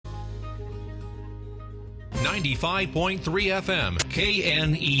95.3 FM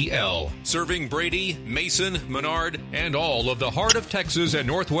KNEL. Serving Brady, Mason, Menard, and all of the heart of Texas and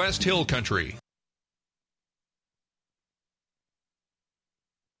Northwest Hill Country.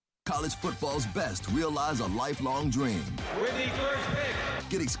 College football's best realize a lifelong dream. With the first pick.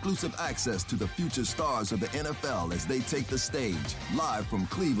 Get exclusive access to the future stars of the NFL as they take the stage, live from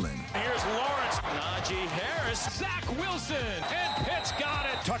Cleveland. Here's Lawrence, Najee Harris, Zach Wilson, and Pitt's got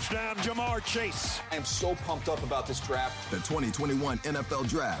it. Touchdown, Jamar Chase. I am so pumped up about this draft. The 2021 NFL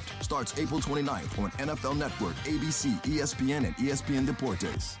Draft starts April 29th on NFL Network, ABC, ESPN, and ESPN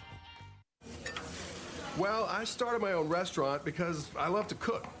Deportes. Well, I started my own restaurant because I love to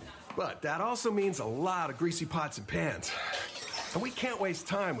cook. But that also means a lot of greasy pots and pans. And we can't waste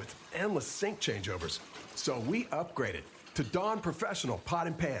time with endless sink changeovers. So we upgraded to Dawn Professional Pot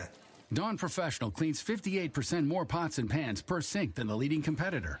and Pan. Dawn Professional cleans 58% more pots and pans per sink than the leading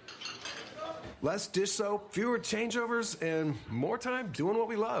competitor. Less dish soap, fewer changeovers, and more time doing what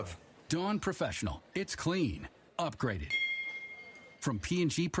we love. Dawn Professional. It's clean. Upgraded. From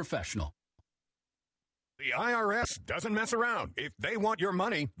P&G Professional. The IRS doesn't mess around. If they want your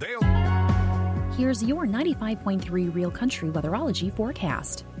money, they'll... Here's your 95.3 Real Country weatherology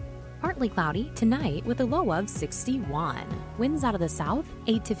forecast. Partly cloudy tonight with a low of 61. Winds out of the south,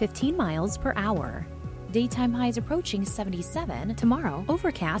 8 to 15 miles per hour. Daytime highs approaching 77. Tomorrow,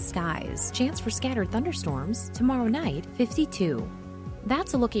 overcast skies. Chance for scattered thunderstorms. Tomorrow night, 52.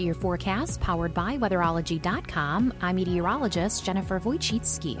 That's a look at your forecast powered by weatherology.com. I'm meteorologist Jennifer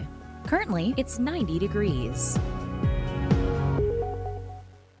Wojcicki. Currently, it's 90 degrees.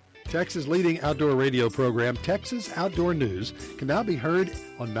 Texas' leading outdoor radio program, Texas Outdoor News, can now be heard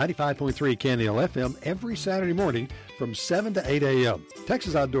on 95.3 KNEL FM every Saturday morning from 7 to 8 a.m.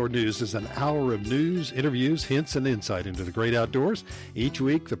 Texas Outdoor News is an hour of news, interviews, hints, and insight into the great outdoors. Each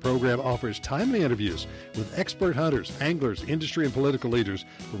week, the program offers timely interviews with expert hunters, anglers, industry, and political leaders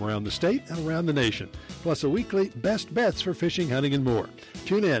from around the state and around the nation, plus a weekly best bets for fishing, hunting, and more.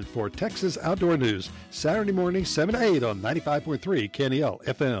 Tune in for Texas Outdoor News, Saturday morning, 7 to 8 on 95.3 KNEL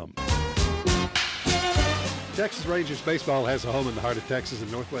FM. Texas Rangers baseball has a home in the heart of Texas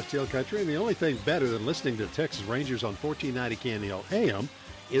and Northwest Hill Country, and the only thing better than listening to Texas Rangers on 1490 KNEL AM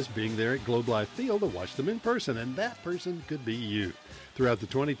is being there at Globe Life Field to watch them in person, and that person could be you. Throughout the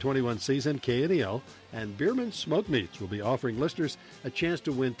 2021 season, KNEL and Bierman Smoked Meats will be offering listeners a chance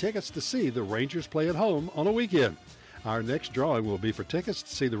to win tickets to see the Rangers play at home on a weekend. Our next drawing will be for tickets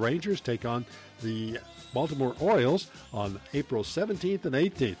to see the Rangers take on the Baltimore Orioles on April 17th and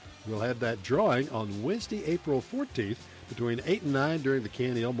 18th. We'll have that drawing on Wednesday, April 14th between 8 and 9 during the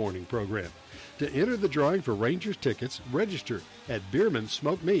KNEL morning program. To enter the drawing for Rangers tickets, register at Bierman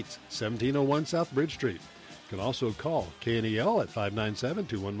Smoked Meats, 1701 South Bridge Street. You can also call KNEL at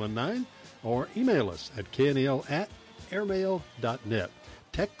 597-2119 or email us at knel@airmail.net.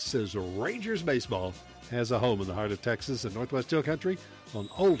 Texas Rangers baseball has a home in the heart of Texas and Northwest Hill Country on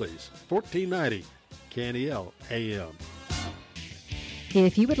Oldies 1490 KNEL AM.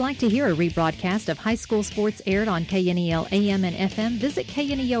 If you would like to hear a rebroadcast of high school sports aired on KNEL AM and FM, visit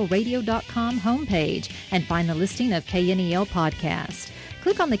KNELradio.com homepage and find the listing of KNEL podcast.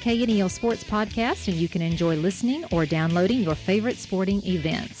 Click on the KNEL Sports Podcast and you can enjoy listening or downloading your favorite sporting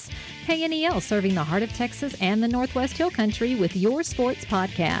events. KNEL, serving the heart of Texas and the Northwest Hill Country with your sports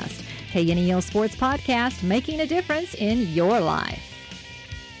podcast. KNEL Sports Podcast, making a difference in your life.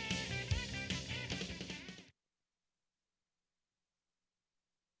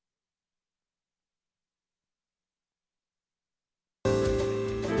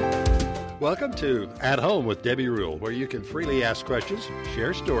 Welcome to At Home with Debbie Rule, where you can freely ask questions,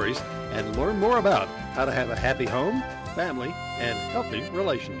 share stories, and learn more about how to have a happy home, family, and healthy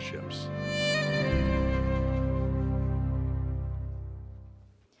relationships.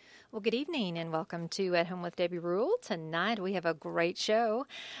 Well, good evening and welcome to At Home with Debbie Rule. Tonight we have a great show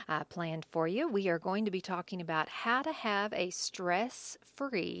planned for you. We are going to be talking about how to have a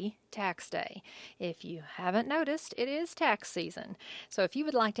stress-free tax day. If you haven't noticed, it is tax season. So if you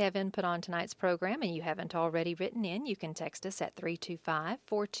would like to have input on tonight's program and you haven't already written in, you can text us at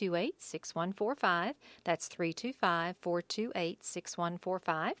 325-428-6145. That's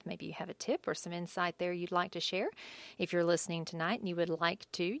 325-428-6145. Maybe you have a tip or some insight there you'd like to share. If you're listening tonight and you would like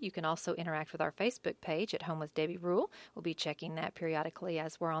to, you can also interact with our Facebook page at Home with Debbie Rule. We'll be checking that periodically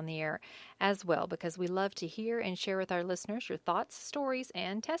as we're on the air as well, because we love to hear and share with our listeners your thoughts, stories,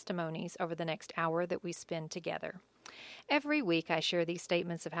 and testimonies over the next hour that we spend together. Every week I share these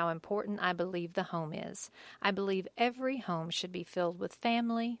statements of how important I believe the home is. I believe every home should be filled with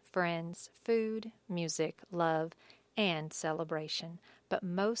family, friends, food, music, love, and celebration. But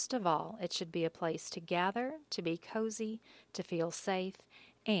most of all, it should be a place to gather, to be cozy, to feel safe,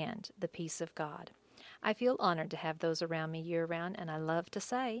 and the peace of God. I feel honored to have those around me year-round, and I love to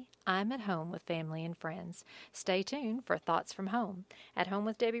say I'm at home with family and friends. Stay tuned for Thoughts from Home. At Home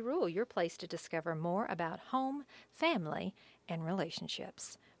with Debbie Rule, your place to discover more about home, family, and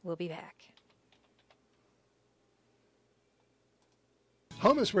relationships. We'll be back.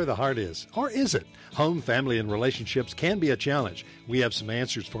 Home is where the heart is, or is it? Home, family, and relationships can be a challenge. We have some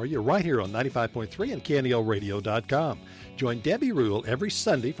answers for you right here on 95.3 and KNELradio.com. Join Debbie Rule every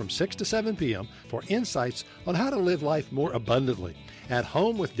Sunday from 6 to 7 p.m. for insights on how to live life more abundantly. At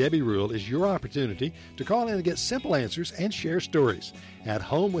Home with Debbie Rule is your opportunity to call in and get simple answers and share stories. At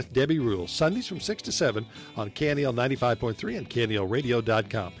Home with Debbie Rule, Sundays from 6 to 7 on KNEL 95.3 and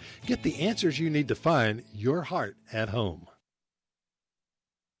KNELradio.com. Get the answers you need to find your heart at home.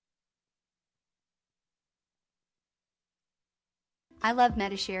 I love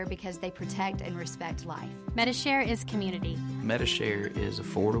Medi-Share because they protect and respect life. Medi-Share is community. Medi-Share is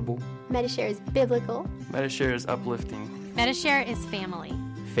affordable. Medi-Share is biblical. Medi-Share is uplifting. Medi-Share is family.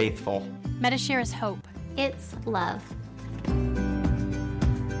 Faithful. Medi-Share is hope. It's love.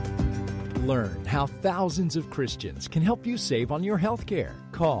 Learn how thousands of Christians can help you save on your health care.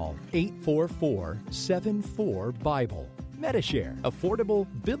 Call 844-74-BIBLE. Medi-Share, affordable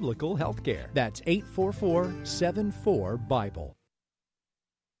biblical health care. That's 844-74-BIBLE.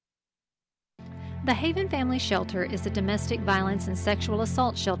 The Haven Family Shelter is a domestic violence and sexual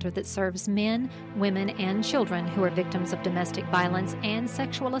assault shelter that serves men, women, and children who are victims of domestic violence and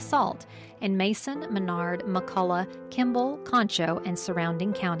sexual assault in Mason, Menard, McCullough, Kimball, Concho, and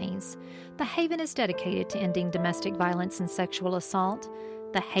surrounding counties. The Haven is dedicated to ending domestic violence and sexual assault.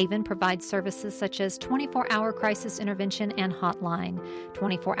 The Haven provides services such as 24-hour crisis intervention and hotline,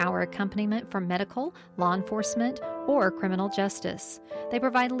 24-hour accompaniment for medical, law enforcement, or criminal justice. They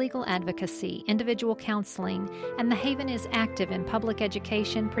provide legal advocacy, individual counseling, and the Haven is active in public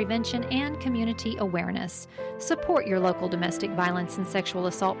education, prevention, and community awareness. Support your local domestic violence and sexual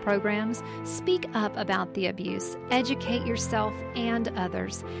assault programs. Speak up about the abuse. Educate yourself and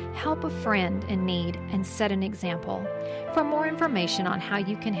others. Help a friend in need and set an example. For more information on how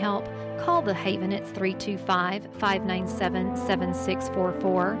you can help, call the Haven at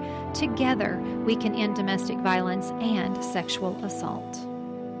 325-597-7644. Together, we can end domestic violence and sexual assault.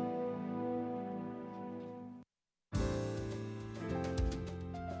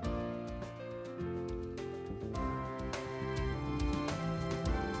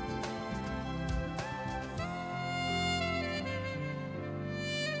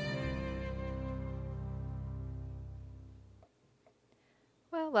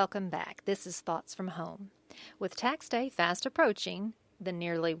 Welcome back. This is Thoughts from Home. With tax day fast approaching, the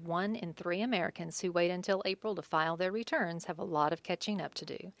nearly 1 in 3 Americans who wait until April to file their returns have a lot of catching up to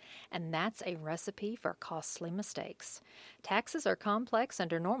do, and that's a recipe for costly mistakes. Taxes are complex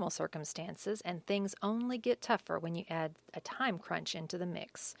under normal circumstances, and things only get tougher when you add a time crunch into the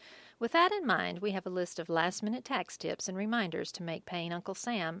mix. With that in mind, we have a list of last-minute tax tips and reminders to make paying Uncle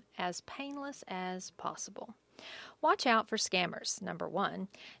Sam as painless as possible. Watch out for scammers. Number 1,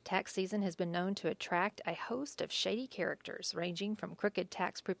 tax season has been known to attract a host of shady characters, ranging from crooked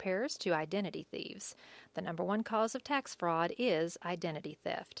tax preparers to identity thieves. The number 1 cause of tax fraud is identity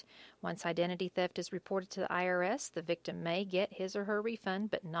theft. Once identity theft is reported to the IRS, the victim may get his or her refund,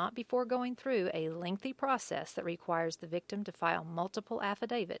 but not before going through a lengthy process that requires the victim to file multiple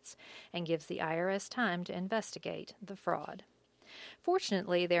affidavits and gives the IRS time to investigate the fraud.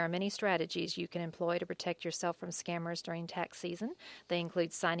 Fortunately, there are many strategies you can employ to protect yourself from scammers during tax season. They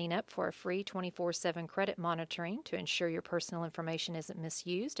include signing up for a free 24/7 credit monitoring to ensure your personal information isn't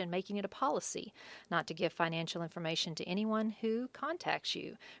misused, and making it a policy not to give financial information to anyone who contacts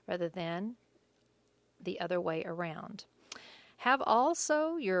you, rather than the other way around. Have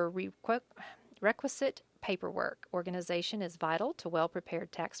also your requisite paperwork. Organization is vital to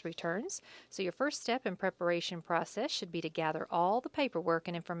well-prepared tax returns, so your first step in preparation process should be to gather all the paperwork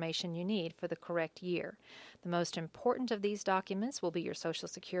and information you need for the correct year. The most important of these documents will be your Social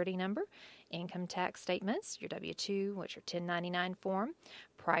Security number, income tax statements, your W-2, which your 1099 form,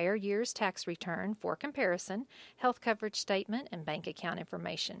 prior year's tax return for comparison, health coverage statement, and bank account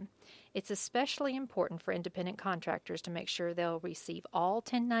information. It's especially important for independent contractors to make sure they'll receive all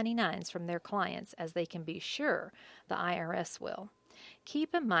 1099s from their clients, as they can be sure the IRS will.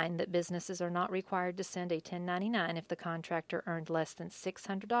 Keep in mind that businesses are not required to send a 1099 if the contractor earned less than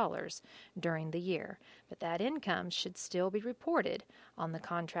 $600 during the year, but that income should still be reported on the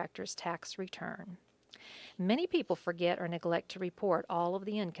contractor's tax return. Many people forget or neglect to report all of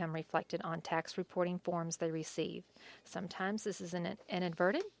the income reflected on tax reporting forms they receive. Sometimes this is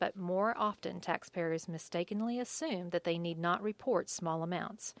inadvertent, but more often taxpayers mistakenly assume that they need not report small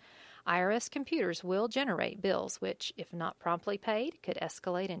amounts. IRS computers will generate bills which, if not promptly paid, could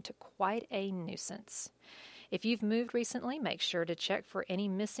escalate into quite a nuisance. If you've moved recently, make sure to check for any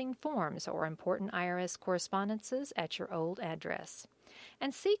missing forms or important IRS correspondences at your old address.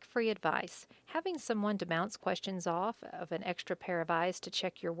 And seek free advice. Having someone to bounce questions off of an extra pair of eyes to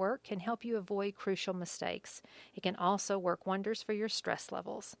check your work can help you avoid crucial mistakes. It can also work wonders for your stress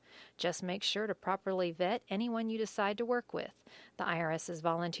levels. Just make sure to properly vet anyone you decide to work with. The IRS's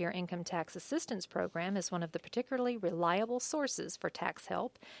Volunteer Income Tax Assistance Program is one of the particularly reliable sources for tax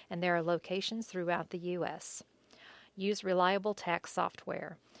help, and there are locations throughout the U.S. Use reliable tax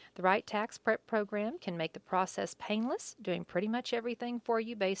software. The right tax prep program can make the process painless, doing pretty much everything for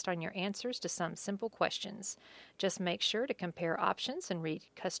you based on your answers to some simple questions. Just make sure to compare options and read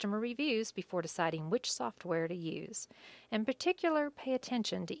customer reviews before deciding which software to use. In particular, pay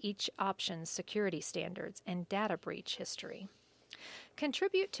attention to each option's security standards and data breach history.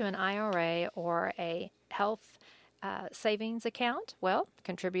 Contribute to an IRA or a health savings account. Well,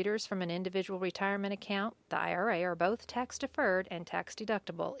 contributors from an individual retirement account, the IRA, are both tax-deferred and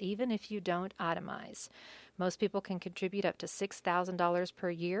tax-deductible, even if you don't itemize. Most people can contribute up to $6,000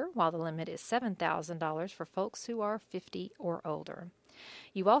 per year, while the limit is $7,000 for folks who are 50 or older.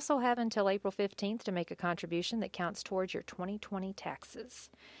 You also have until April 15th to make a contribution that counts towards your 2020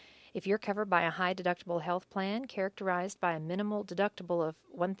 taxes. If you're covered by a high-deductible health plan characterized by a minimal deductible of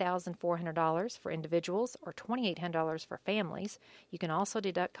 $1,400 for individuals or $2,800 for families, you can also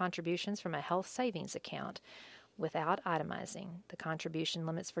deduct contributions from a health savings account without itemizing. The contribution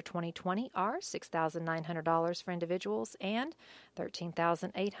limits for 2020 are $6,900 for individuals and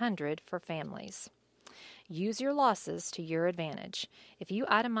 $13,800 for families. Use your losses to your advantage. If you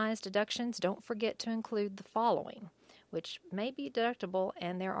itemize deductions, don't forget to include the following, which may be deductible,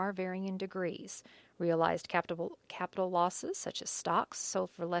 and there are varying degrees. Realized capital losses, such as stocks sold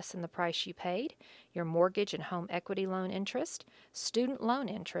for less than the price you paid, your mortgage and home equity loan interest, student loan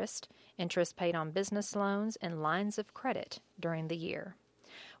interest, interest paid on business loans, and lines of credit during the year.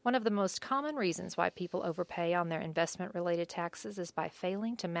 One of the most common reasons why people overpay on their investment-related taxes is by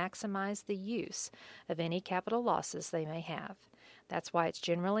failing to maximize the use of any capital losses they may have. That's why it's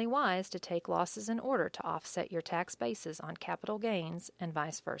generally wise to take losses in order to offset your tax bases on capital gains and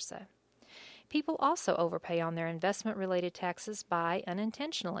vice versa. People also overpay on their investment-related taxes by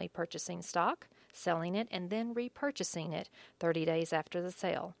unintentionally purchasing stock, selling it, and then repurchasing it 30 days after the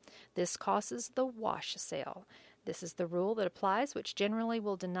sale. This causes the wash sale. This is the rule that applies, which generally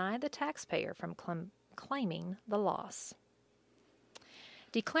will deny the taxpayer from claiming the loss.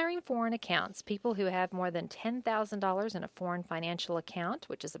 Declaring foreign accounts. People who have more than $10,000 in a foreign financial account,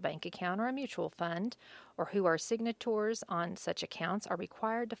 which is a bank account or a mutual fund, or who are signatories on such accounts are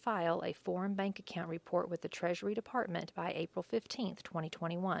required to file a foreign bank account report with the Treasury Department by April 15,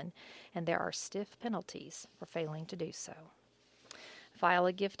 2021, and there are stiff penalties for failing to do so. File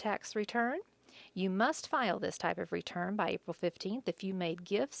a gift tax return. You must file this type of return by April 15th if you made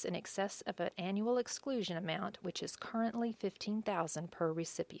gifts in excess of an annual exclusion amount, which is currently $15,000 per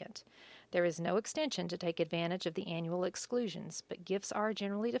recipient. There is no extension to take advantage of the annual exclusions, but gifts are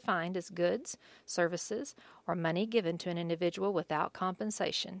generally defined as goods, services, or money given to an individual without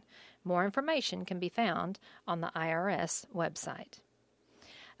compensation. More information can be found on the IRS website.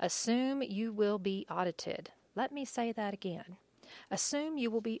 Assume you will be audited. Let me say that again. Assume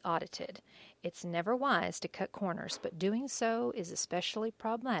you will be audited. It's never wise to cut corners, but doing so is especially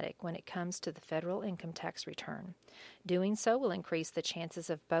problematic when it comes to the federal income tax return. Doing so will increase the chances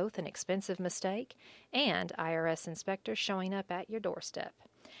of both an expensive mistake and IRS inspectors showing up at your doorstep.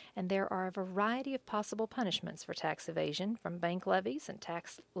 And there are a variety of possible punishments for tax evasion, from bank levies and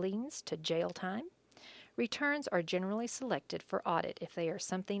tax liens to jail time. Returns are generally selected for audit if they are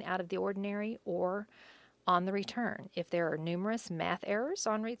something out of the ordinary or on the return, if there are numerous math errors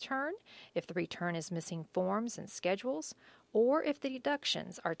on return, if the return is missing forms and schedules, or if the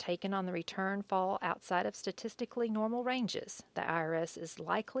deductions are taken on the return fall outside of statistically normal ranges, the IRS is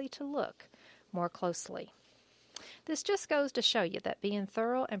likely to look more closely. This just goes to show you that being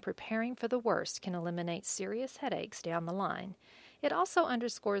thorough and preparing for the worst can eliminate serious headaches down the line. It also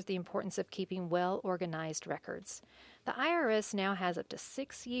underscores the importance of keeping well-organized records. The IRS now has up to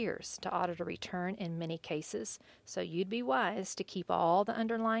 6 years to audit a return in many cases, so you'd be wise to keep all the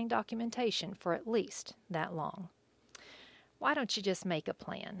underlying documentation for at least that long. Why don't you just make a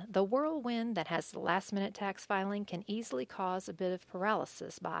plan? The whirlwind that has the last-minute tax filing can easily cause a bit of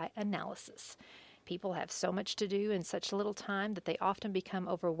paralysis by analysis. People have so much to do in such little time that they often become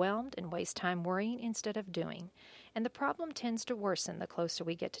overwhelmed and waste time worrying instead of doing. And the problem tends to worsen the closer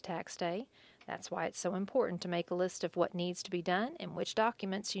we get to tax day. That's why it's so important to make a list of what needs to be done and which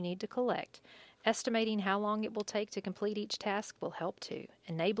documents you need to collect. Estimating how long it will take to complete each task will help too,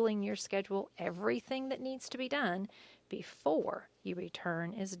 enabling your schedule everything that needs to be done before your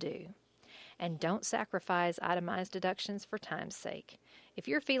return is due. And don't sacrifice itemized deductions for time's sake. If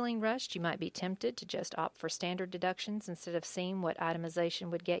you're feeling rushed, you might be tempted to just opt for standard deductions instead of seeing what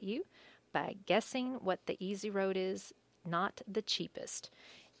itemization would get you by guessing what the easy road is, not the cheapest.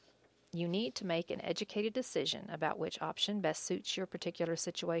 You need to make an educated decision about which option best suits your particular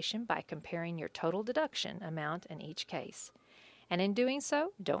situation by comparing your total deduction amount in each case. And in doing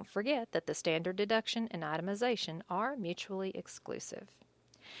so, don't forget that the standard deduction and itemization are mutually exclusive.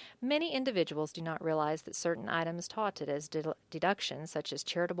 Many individuals do not realize that certain items touted as deductions, such as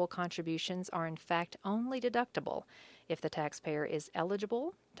charitable contributions, are in fact only deductible if the taxpayer is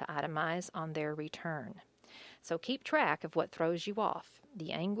eligible to itemize on their return. So keep track of what throws you off.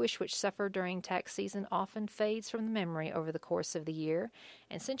 The anguish which suffered during tax season often fades from the memory over the course of the year,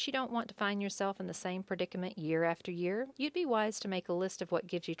 and since you don't want to find yourself in the same predicament year after year, you'd be wise to make a list of what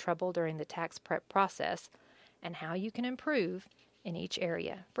gives you trouble during the tax prep process and how you can improve in each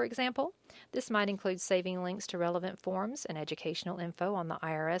area. For example, this might include saving links to relevant forms and educational info on the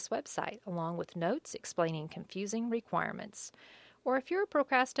IRS website, along with notes explaining confusing requirements. Or if you're a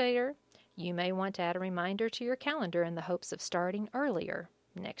procrastinator, you may want to add a reminder to your calendar in the hopes of starting earlier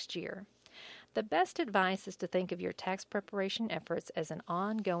next year. The best advice is to think of your tax preparation efforts as an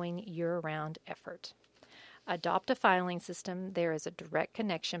ongoing year-round effort. Adopt a filing system. There is a direct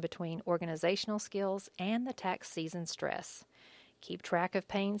connection between organizational skills and the tax season stress. Keep track of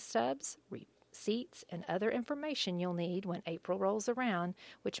paying stubs, receipts, and other information you'll need when April rolls around,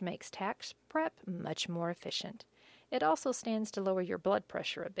 which makes tax prep much more efficient. It also stands to lower your blood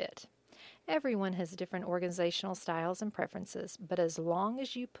pressure a bit. Everyone has different organizational styles and preferences, but as long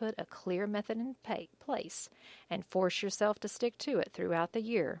as you put a clear method in place and force yourself to stick to it throughout the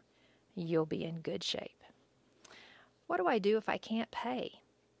year, you'll be in good shape. What do I do if I can't pay?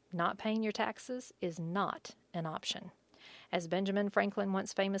 Not paying your taxes is not an option. As Benjamin Franklin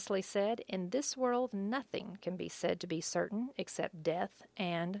once famously said, in this world nothing can be said to be certain except death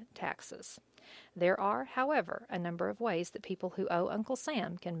and taxes. There are, however, a number of ways that people who owe Uncle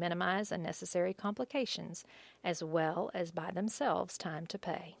Sam can minimize unnecessary complications, as well as buy themselves time to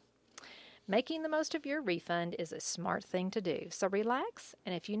pay. Making the most of your refund is a smart thing to do, so relax,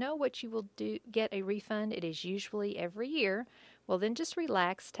 and if you know what you will get a refund, it is usually every year, well then just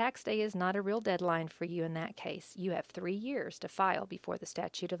relax. Tax day is not a real deadline for you in that case. You have 3 years to file before the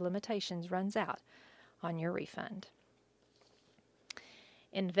statute of limitations runs out on your refund.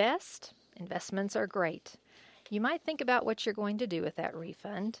 Investments are great. You might think about what you're going to do with that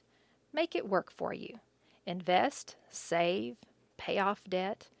refund. Make it work for you. Invest, save, pay off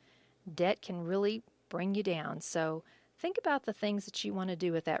debt. Debt can really bring you down, so think about the things that you want to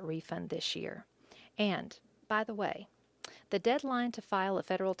do with that refund this year. And, by the way, the deadline to file a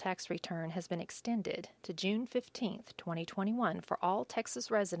federal tax return has been extended to June 15th, 2021 for all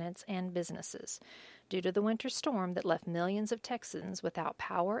Texas residents and businesses. Due to the winter storm that left millions of Texans without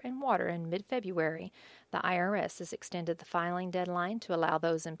power and water in mid-February, the IRS has extended the filing deadline to allow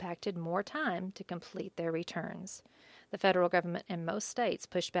those impacted more time to complete their returns. The federal government and most states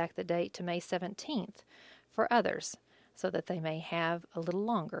pushed back the date to May 17th for others so that they may have a little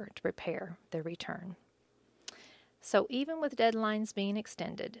longer to prepare their return. So even with deadlines being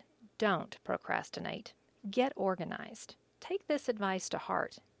extended, don't procrastinate. Get organized. Take this advice to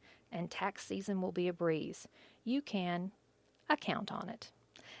heart, and tax season will be a breeze. You can count on it.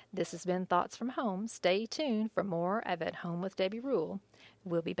 This has been Thoughts from Home. Stay tuned for more of At Home with Debbie Rule.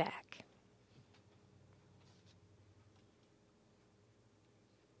 We'll be back.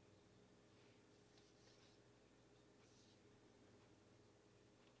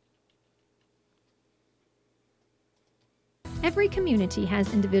 Every community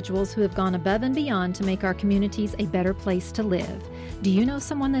has individuals who have gone above and beyond to make our communities a better place to live. Do you know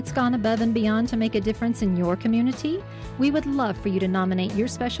someone that's gone above and beyond to make a difference in your community? We would love for you to nominate your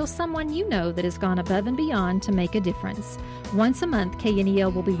special someone you know that has gone above and beyond to make a difference. Once a month,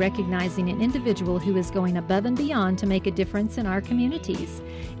 KNEL will be recognizing an individual who is going above and beyond to make a difference in our communities.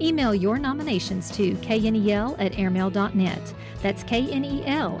 Email your nominations to knel@airmail.net. That's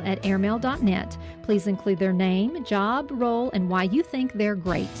knel@airmail.net. Please include their name, job, role, and why you think they're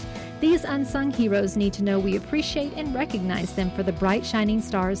great. These unsung heroes need to know we appreciate and recognize them for the bright, shining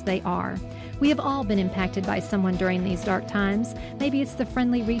stars they are. We have all been impacted by someone during these dark times. Maybe it's the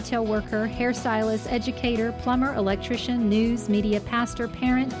friendly retail worker, hairstylist, educator, plumber, electrician, news, media, pastor,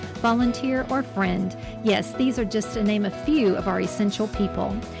 parent, volunteer, or friend. Yes, these are just to name a few of our essential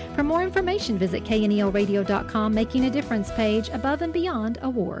people. For more information, visit knelradio.com, Making a Difference page, Above and Beyond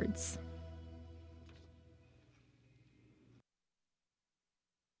Awards.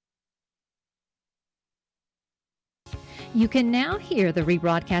 You can now hear the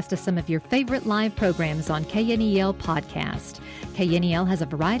rebroadcast of some of your favorite live programs on KNEL Podcast. KNEL has a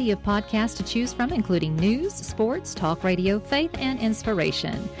variety of podcasts to choose from, including news, sports, talk radio, faith, and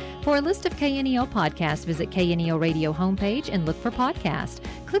inspiration. For a list of KNEL podcasts, visit KNEL Radio homepage and look for podcast.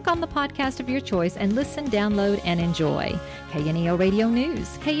 Click on the podcast of your choice and listen, download, and enjoy. KNEL Radio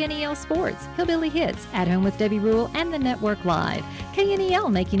News, KNEL Sports, Hillbilly Hits, At Home with Debbie Rule, and the Network Live.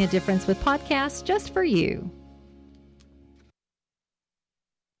 KNEL, making a difference with podcasts just for you.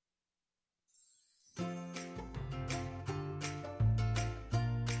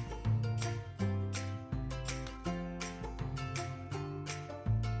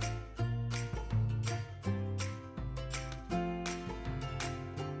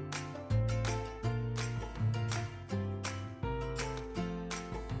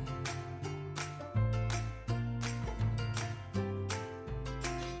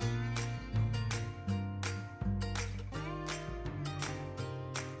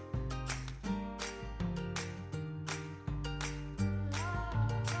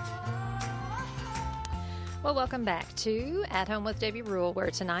 Well, welcome back to At Home with Debbie Rule,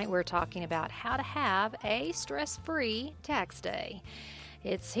 where tonight we're talking about how to have a stress-free tax day.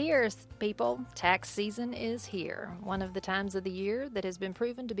 It's here, people. Tax season is here. One of the times of the year that has been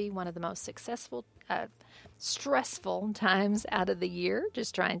proven to be one of the most stressful times out of the year,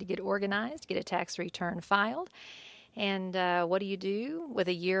 just trying to get organized, get a tax return filed. And what do you do with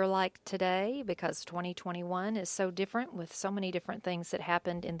a year like today? Because 2021 is so different, with so many different things that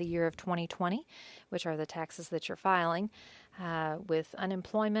happened in the year of 2020, which are the taxes that you're filing, with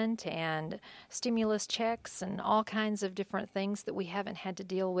unemployment and stimulus checks and all kinds of different things that we haven't had to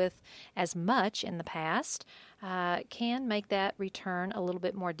deal with as much in the past, can make that return a little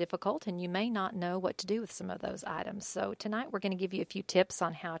bit more difficult, and you may not know what to do with some of those items. So tonight we're going to give you a few tips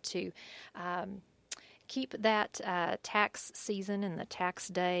on how to keep that tax season and the tax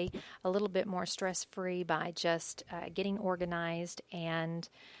day a little bit more stress-free by just getting organized and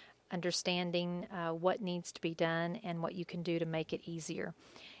understanding what needs to be done and what you can do to make it easier.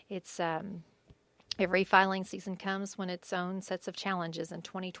 It's every filing season comes with its own sets of challenges, and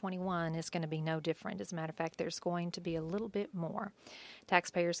 2021 is going to be no different. As a matter of fact, there's going to be a little bit more.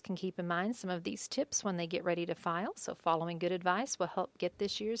 Taxpayers can keep in mind some of these tips when they get ready to file, so following good advice will help get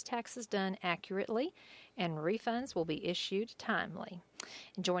this year's taxes done accurately, and refunds will be issued timely.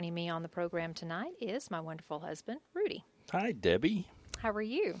 And joining me on the program tonight is my wonderful husband, Rudy. Hi, Debbie. How are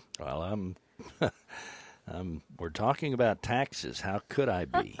you? Well, we're talking about taxes. How could I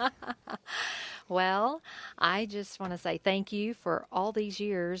be? Well, I just want to say thank you for all these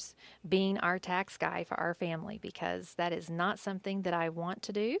years being our tax guy for our family, because that is not something that I want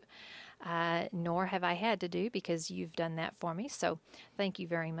to do, nor have I had to do, because you've done that for me. So thank you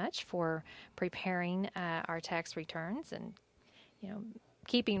very much for preparing our tax returns. And,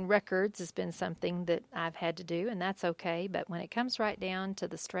 keeping records has been something that I've had to do, and that's okay. But when it comes right down to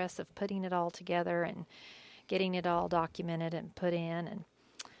the stress of putting it all together and getting it all documented and put in, and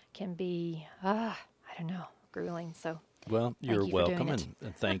can be, grueling. So, well, you're welcome,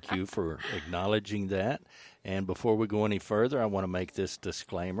 and thank you for acknowledging that. And before we go any further, I want to make this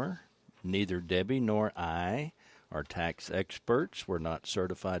disclaimer. Neither Debbie nor I are tax experts. We're not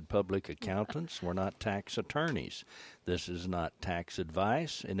certified public accountants. We're not tax attorneys. This is not tax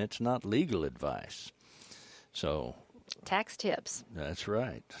advice, and it's not legal advice. So, tax tips. That's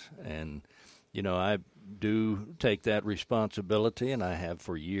right. And, I do take that responsibility, and I have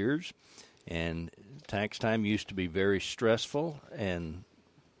for years. And tax time used to be very stressful, and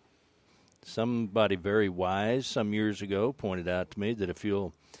somebody very wise some years ago pointed out to me that if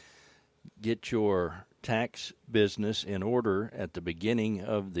you'll get your tax business in order at the beginning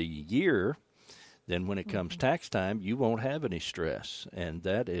of the year, then when it comes tax time, you won't have any stress. And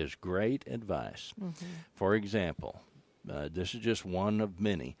that is great advice. Mm-hmm. For example, this is just one of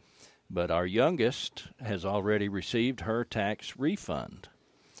many, but our youngest has already received her tax refund.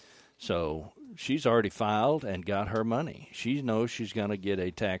 So she's already filed and got her money. She knows she's going to get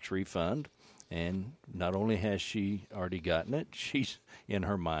a tax refund, and not only has she already gotten it, she's in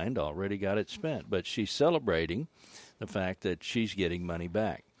her mind already got it spent. But she's celebrating the fact that she's getting money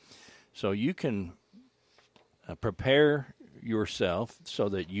back. So you can prepare yourself so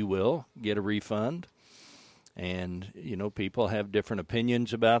that you will get a refund. And, people have different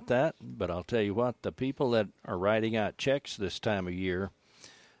opinions about that. But I'll tell you what, the people that are writing out checks this time of year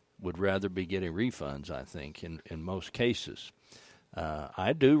would rather be getting refunds, I think, in most cases.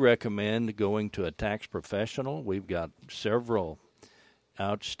 I do recommend going to a tax professional. We've got several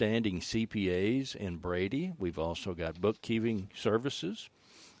outstanding CPAs in Brady. We've also got bookkeeping services,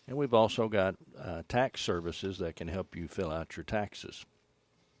 and we've also got tax services that can help you fill out your taxes.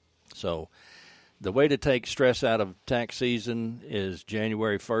 So the way to take stress out of tax season is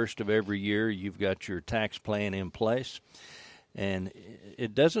January 1st of every year. You've got your tax plan in place. And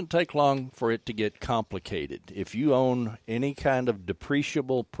it doesn't take long for it to get complicated. If you own any kind of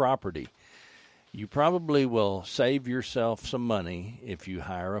depreciable property, you probably will save yourself some money if you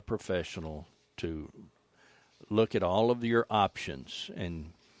hire a professional to look at all of your options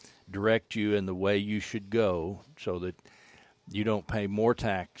and direct you in the way you should go so that you don't pay more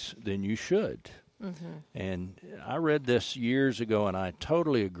tax than you should. Mm-hmm. And I read this years ago, and I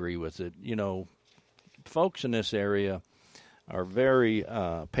totally agree with it. Folks in this area are very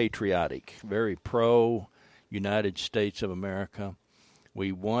patriotic, very pro-United States of America.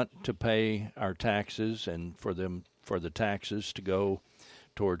 We want to pay our taxes and for the taxes to go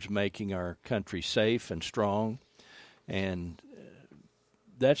towards making our country safe and strong. And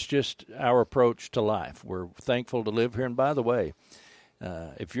that's just our approach to life. We're thankful to live here. And by the way,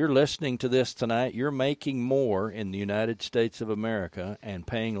 if you're listening to this tonight, you're making more in the United States of America and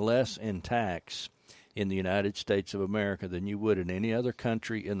paying less in tax in the United States of America than you would in any other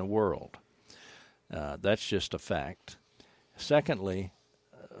country in the world. That's just a fact. Secondly,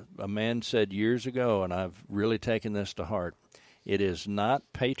 a man said years ago, and I've really taken this to heart, it is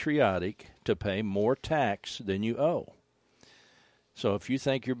not patriotic to pay more tax than you owe. So if you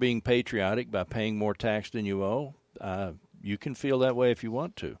think you're being patriotic by paying more tax than you owe, you can feel that way if you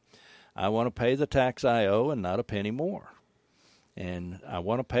want to. I want to pay the tax I owe and not a penny more. And I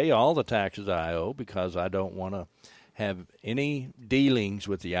want to pay all the taxes I owe because I don't want to have any dealings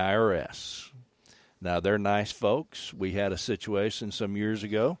with the IRS. Now, they're nice folks. We had a situation some years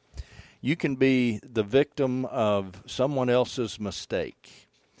ago. You can be the victim of someone else's mistake,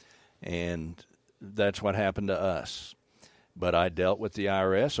 and that's what happened to us. But I dealt with the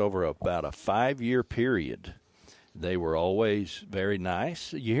IRS over about a 5-year period. They were always very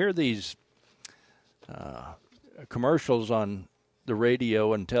nice. You hear these commercials on the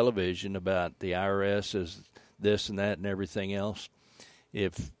radio and television about the IRS is this and that and everything else.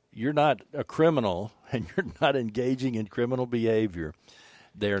 If you're not a criminal and you're not engaging in criminal behavior,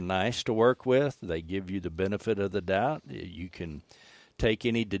 they're nice to work with. They give you the benefit of the doubt. You can take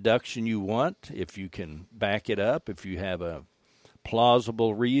any deduction you want if you can back it up, if you have a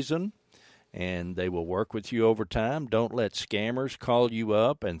plausible reason, and they will work with you over time. Don't let scammers call you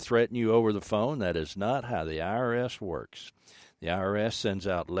up and threaten you over the phone. That is not how the IRS works. The IRS sends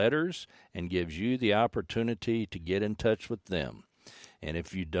out letters and gives you the opportunity to get in touch with them. And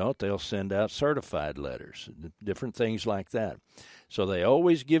if you don't, they'll send out certified letters, different things like that. So they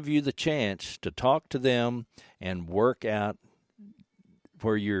always give you the chance to talk to them and work out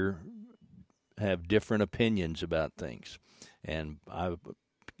where you have different opinions about things. And I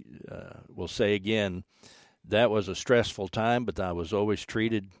will say again, that was a stressful time, but I was always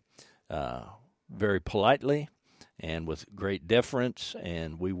treated very politely and with great deference,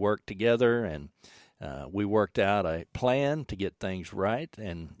 and we worked together, and we worked out a plan to get things right,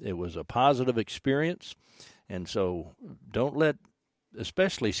 and it was a positive experience. And so don't let,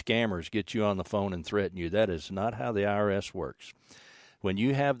 especially scammers, get you on the phone and threaten you. That is not how the IRS works. When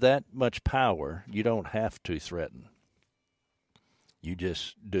you have that much power, you don't have to threaten. You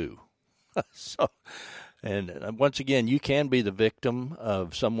just do. And once again, you can be the victim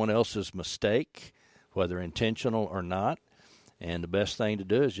of someone else's mistake, whether intentional or not. And the best thing to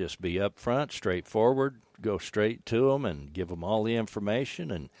do is just be upfront, straightforward, go straight to them and give them all the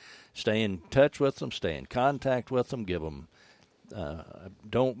information and stay in touch with them, stay in contact with them, give them,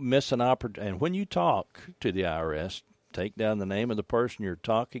 don't miss an opportunity. And when you talk to the IRS, take down the name of the person you're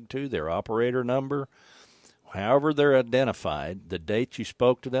talking to, their operator number, however they're identified, the date you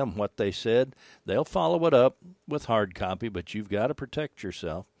spoke to them, what they said. They'll follow it up with hard copy, but you've got to protect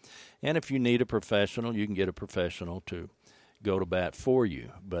yourself. And if you need a professional, you can get a professional to go to bat for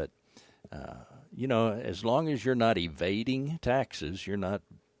you. But, as long as you're not evading taxes, you're not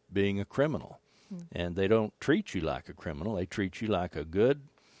being a criminal. And they don't treat you like a criminal. They treat you like a good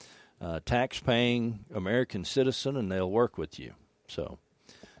tax-paying American citizen, and they'll work with you. So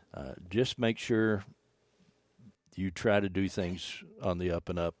just make sure you try to do things on the up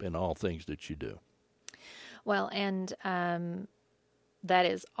and up in all things that you do. Well, and that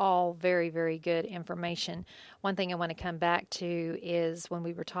is all very, very good information. One thing I want to come back to is when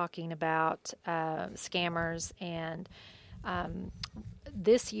we were talking about scammers, and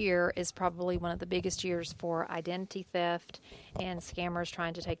this year is probably one of the biggest years for identity theft and scammers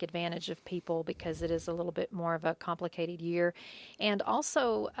trying to take advantage of people, because it is a little bit more of a complicated year. And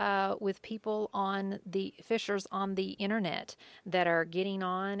also with people fishers on the internet that are getting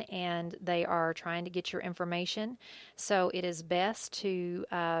on and they are trying to get your information. So it is best to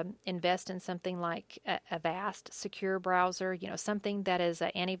invest in something like Avast secure browser, something that is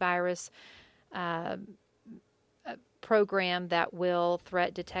an antivirus program that will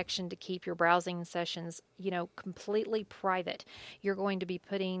threat detection to keep your browsing sessions, completely private. You're going to be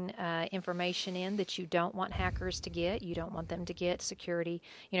putting information in that you don't want hackers to get. You don't want them to get security.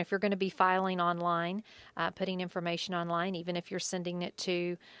 If you're going to be filing online, putting information online, even if you're sending it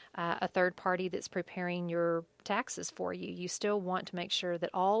to a third party that's preparing your taxes for you, you still want to make sure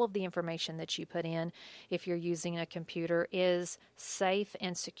that all of the information that you put in, if you're using a computer, is safe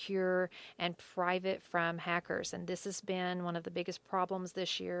and secure and private from hackers. And this has been one of the biggest problems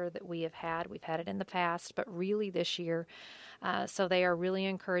this year that we have had. We've had it in the past, but really this year. So they are really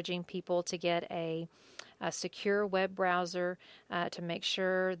encouraging people to get a secure web browser to make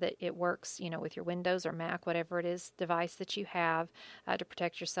sure that it works, with your Windows or Mac, whatever it is device that you have, to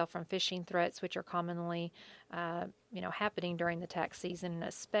protect yourself from phishing threats, which are commonly, happening during the tax season, and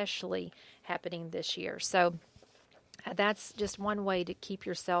especially happening this year. So that's just one way to keep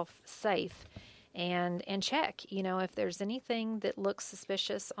yourself safe. And check, if there's anything that looks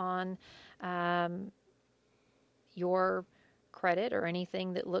suspicious on your credit, or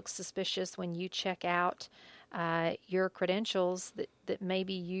anything that looks suspicious when you check out your credentials that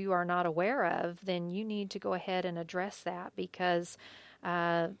maybe you are not aware of, then you need to go ahead and address that, because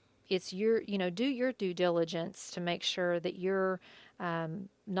it's your, do your due diligence to make sure that you're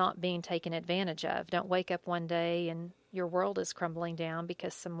not being taken advantage of. Don't wake up one day and your world is crumbling down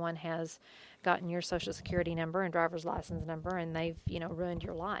because someone has gotten your Social Security number and driver's license number, and they've, ruined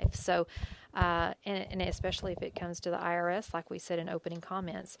your life. So, and especially if it comes to the IRS, like we said in opening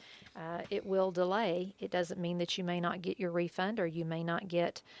comments, it will delay. It doesn't mean that you may not get your refund, or you may not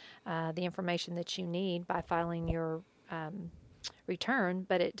get the information that you need by filing your return,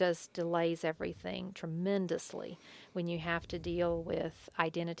 but it does delays everything tremendously when you have to deal with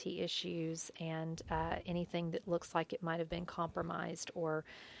identity issues and anything that looks like it might have been compromised or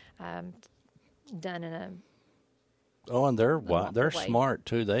done in a and they're way. smart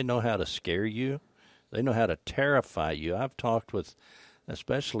too. They know how to scare you. They know how to terrify you. I've talked with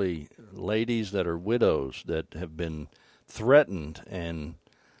especially ladies that are widows that have been threatened and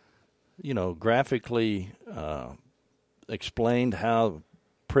graphically explained how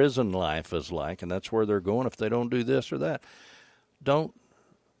prison life is like, and that's where they're going if they don't do this or that.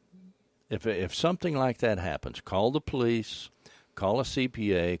 If something like that happens, call the police, call a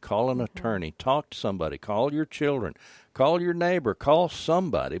CPA, call an attorney, talk to somebody, call your children, call your neighbor, call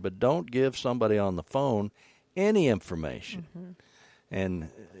somebody, but don't give somebody on the phone any information. And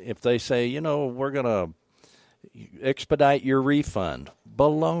if they say, we're going to expedite your refund,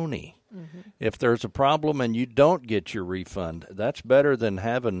 baloney. If there's a problem and you don't get your refund, that's better than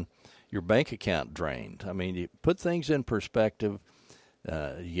having your bank account drained. I mean, you put things in perspective.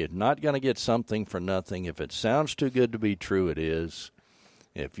 You're not going to get something for nothing. If it sounds too good to be true, it is.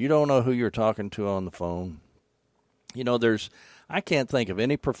 If you don't know who you're talking to on the phone, I can't think of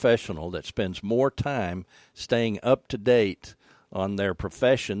any professional that spends more time staying up to date on their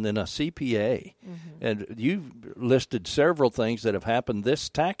profession than a CPA. And you've listed several things that have happened this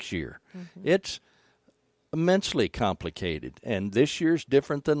tax year. It's immensely complicated, and this year's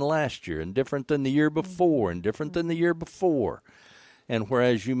different than last year, and different than the year before, and different than the year before. And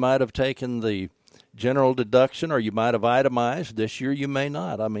whereas you might have taken the general deduction, or you might have itemized, this year you may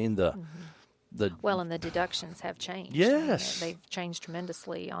not. I mean, and the deductions have changed. Yes. They've changed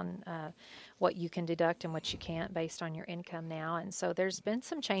tremendously on what you can deduct and what you can't based on your income now. And so there's been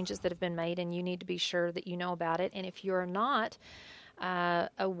some changes that have been made, and you need to be sure that you know about it. And if you're not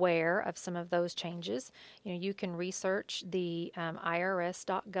aware of some of those changes, you can research the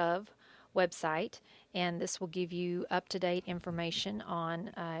irs.gov website, and this will give you up-to-date information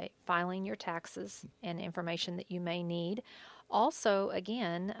on filing your taxes and information that you may need. Also,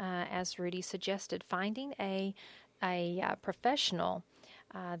 again, as Rudy suggested, finding a professional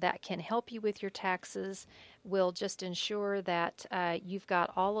that can help you with your taxes will just ensure that you've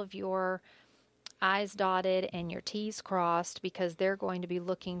got all of your I's dotted and your T's crossed, because they're going to be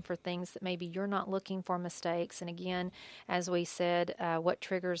looking for things that maybe you're not looking for, mistakes. And again, as we said, what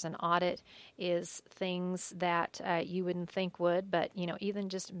triggers an audit is things that you wouldn't think would, but, even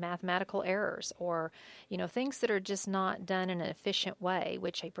just mathematical errors, or, things that are just not done in an efficient way,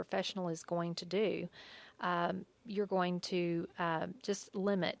 which a professional is going to do. You're going to just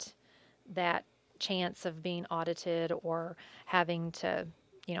limit that chance of being audited or having to,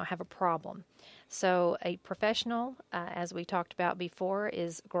 have a problem. So a professional, as we talked about before,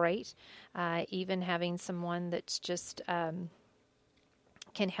 is great. Even having someone that's just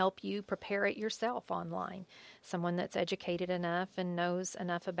can help you prepare it yourself online. Someone that's educated enough and knows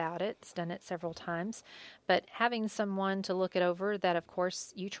enough about it, has done it several times. But having someone to look it over that, of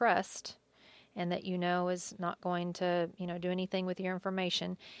course, you trust and that is not going to, do anything with your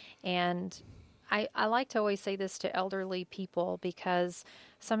information. And I like to always say this to elderly people, because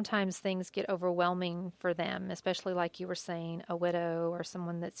sometimes things get overwhelming for them, especially like you were saying, a widow or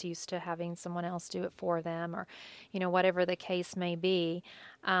someone that's used to having someone else do it for them, or, whatever the case may be.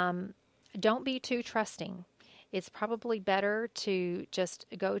 Don't be too trusting. It's probably better to just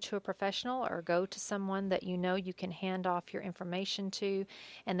go to a professional or go to someone that you can hand off your information to,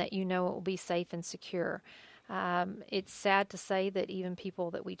 and that it will be safe and secure. It's sad to say that even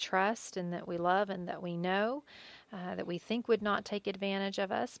people that we trust and that we love and that we know, that we think would not take advantage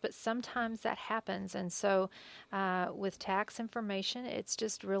of us, but sometimes that happens. And so with tax information, it's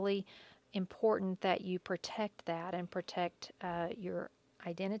just really important that you protect that and protect your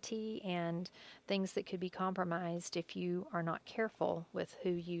identity and things that could be compromised if you are not careful with who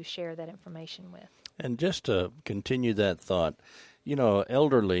you share that information with. And just to continue that thought,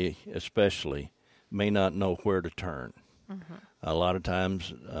 elderly especially may not know where to turn. Mm-hmm. A lot of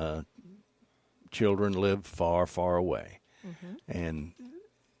times children live far, far away. Mm-hmm.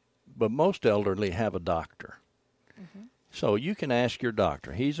 But most elderly have a doctor. Mm-hmm. So you can ask your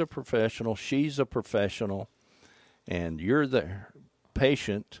doctor. He's a professional, she's a professional, and you're the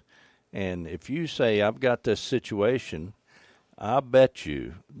patient. And if you say, I've got this situation, I bet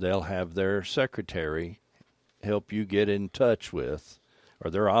you they'll have their secretary help you get in touch with, or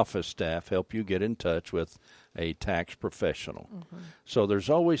their office staff help you get in touch with a tax professional. Mm-hmm. So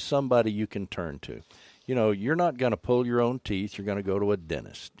there's always somebody you can turn to. You're not going to pull your own teeth. You're going to go to a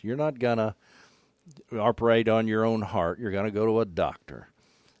dentist. You're not going to operate on your own heart. You're going to go to a doctor.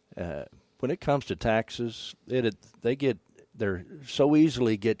 When it comes to taxes, they're so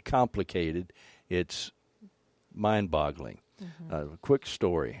easily get complicated. It's mind-boggling. Mm-hmm. Quick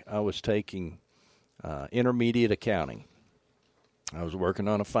story. I was taking intermediate accounting. I was working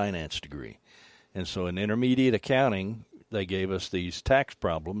on a finance degree. And so in intermediate accounting, they gave us these tax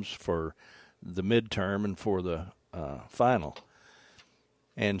problems for the midterm and for the final.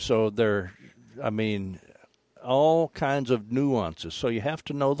 And so all kinds of nuances. So you have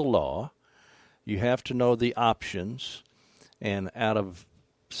to know the law. You have to know the options. And out of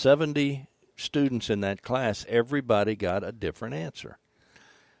 70 students in that class, everybody got a different answer.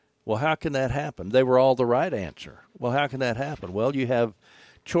 Well, how can that happen? They were all the right answer. Well, how can that happen? Well, you have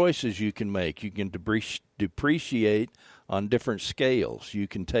choices you can make. You can depreciate on different scales. You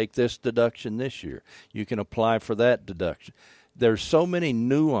can take this deduction this year. You can apply for that deduction. There's so many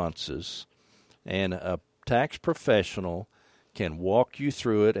nuances, and a tax professional can walk you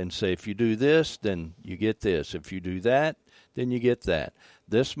through it and say, if you do this, then you get this. If you do that, then you get that.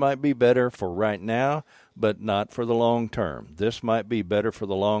 This might be better for right now, but not for the long term. This might be better for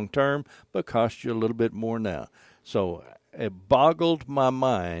the long term, but cost you a little bit more now. So it boggled my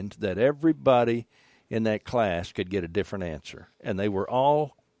mind that everybody in that class could get a different answer, and they were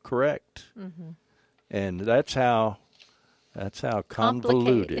all correct. Mm-hmm. And that's how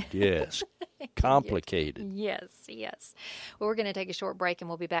convoluted, yes, complicated. Yes. Well, we're going to take a short break, and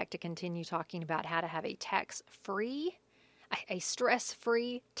we'll be back to continue talking about how to have a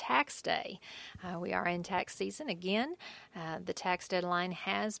stress-free tax day. We are in tax season again. The tax deadline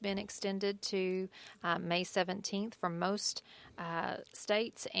has been extended to May 17th for most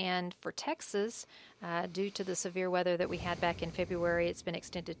states, and for Texas, due to the severe weather that we had back in February, it's been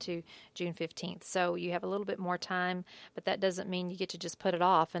extended to June 15th. So you have a little bit more time, but that doesn't mean you get to just put it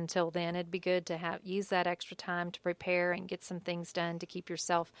off until then. It'd be good to use that extra time to prepare and get some things done to keep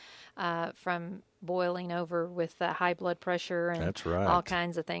yourself from boiling over with high blood pressure and That's right. all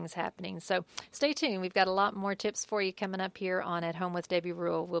kinds of things happening. So stay tuned. We've got a lot more tips for you coming up here on At Home with Debbie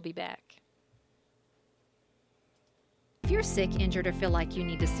Rule. We'll be back. If you're sick, injured, or feel like you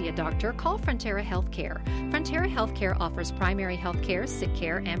need to see a doctor, call Frontera Healthcare. Frontera Healthcare offers primary health care, sick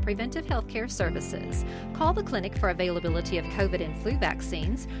care, and preventive health care services. Call the clinic for availability of COVID and flu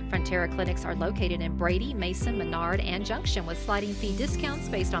vaccines. Frontera clinics are located in Brady, Mason, Menard, and Junction with sliding fee discounts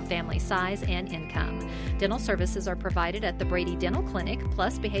based on family size and income. Dental services are provided at the Brady Dental Clinic,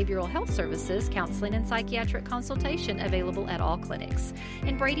 plus behavioral health services, counseling, and psychiatric consultation available at all clinics.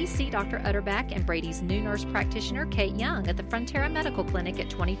 In Brady, see Dr. Utterback and Brady's new nurse practitioner, Kate Young, at the Frontera Medical Clinic at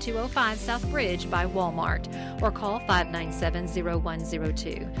 2205 South Bridge by Walmart, or call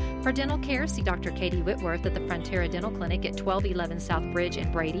 597-0102. For dental care, see Dr. Katie Whitworth at the Frontera Dental Clinic at 1211 South Bridge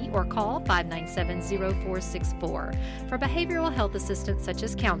in Brady, or call 597-0464. For behavioral health assistance such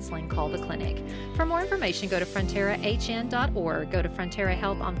as counseling, call the clinic. For more information, go to fronterahn.org, go to Frontera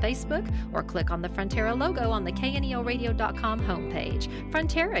Health on Facebook, or click on the Frontera logo on the knelradio.com homepage.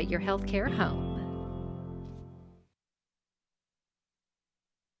 Frontera, your healthcare home.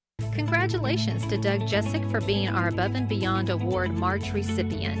 Congratulations to Doug Jessic for being our Above and Beyond Award March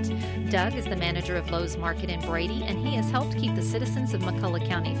recipient. Doug is the manager of Lowe's Market in Brady, and he has helped keep the citizens of McCulloch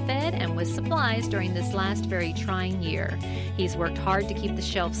County fed and with supplies during this last very trying year. He's worked hard to keep the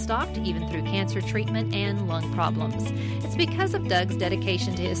shelves stocked, even through cancer treatment and lung problems. It's because of Doug's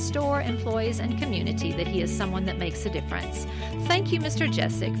dedication to his store, employees, and community that he is someone that makes a difference. Thank you, Mr.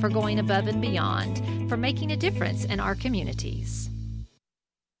 Jessic, for going above and beyond, for making a difference in our communities.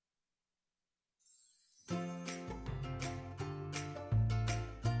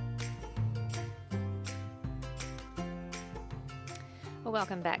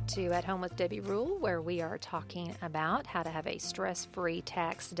 Welcome back to At Home with Debbie Rule, where we are talking about how to have a stress-free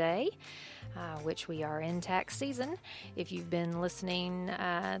tax day, which we are in tax season. If you've been listening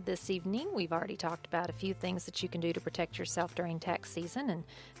this evening, we've already talked about a few things that you can do to protect yourself during tax season and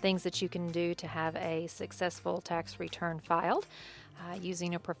things that you can do to have a successful tax return filed.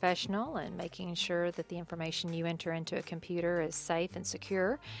 Using a professional and making sure that the information you enter into a computer is safe and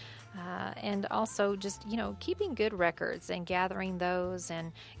secure. And also just, keeping good records and gathering those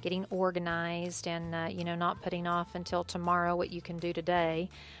and getting organized and, not putting off until tomorrow what you can do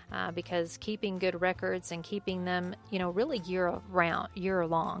today, because keeping good records and keeping them, really year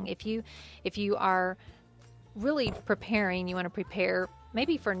long. If you are really preparing, you want to prepare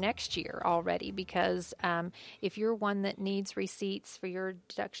maybe for next year already, because if you're one that needs receipts for your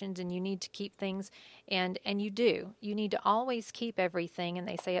deductions and you need to keep things, and you need to always keep everything, and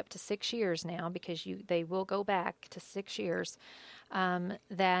they say up to 6 years now, because they will go back to 6 years,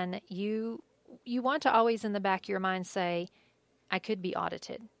 then you want to always in the back of your mind say, I could be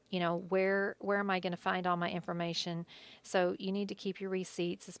audited. Where am I going to find all my information? So you need to keep your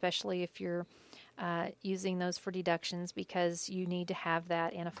receipts, especially if you're using those for deductions, because you need to have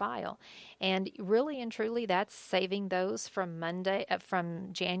that in a file. And really and truly, that's saving those from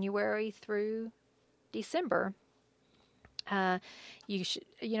January through December. A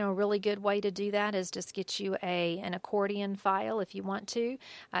really good way to do that is just get you an accordion file if you want to.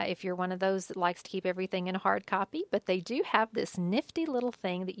 If you're one of those that likes to keep everything in a hard copy, but they do have this nifty little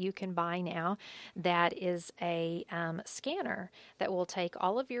thing that you can buy now that is a scanner that will take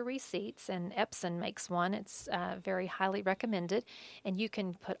all of your receipts, and Epson makes one. It's very highly recommended, and you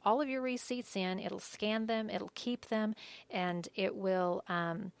can put all of your receipts in. It'll scan them, it'll keep them, and it will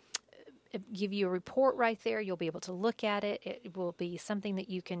give you a report right there. You'll be able to look at it. It will be something that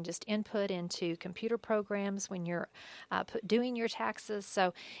you can just input into computer programs when you're doing your taxes.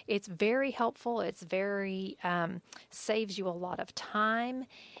 So it's very helpful. It's very saves you a lot of time.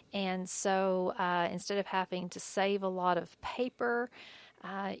 And so instead of having to save a lot of paper,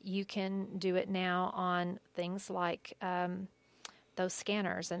 you can do it now on things like those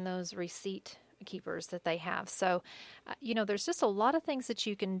scanners and those receipt keepers that they have. So, there's just a lot of things that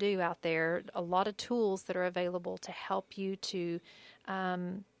you can do out there, a lot of tools that are available to help you to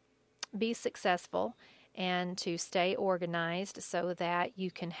be successful and to stay organized so that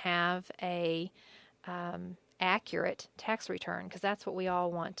you can have a accurate tax return, because that's what we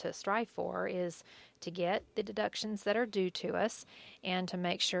all want to strive for, is to get the deductions that are due to us and to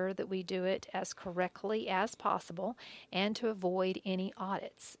make sure that we do it as correctly as possible and to avoid any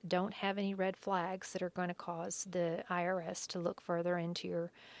audits. Don't have any red flags that are going to cause the IRS to look further into your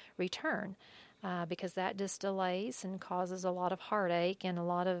return, because that just delays and causes a lot of heartache and a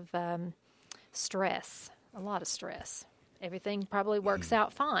lot of stress. Everything probably works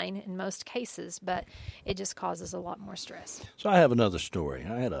out fine in most cases, but it just causes a lot more stress. So I have another story.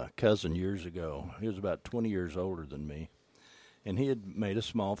 I had a cousin years ago. He was about 20 years older than me, and he had made a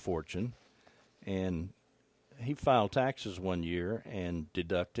small fortune, and he filed taxes one year and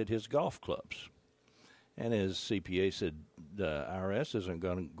deducted his golf clubs. And his CPA said, the IRS isn't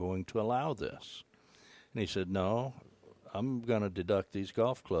going to allow this. And he said, no, I'm going to deduct these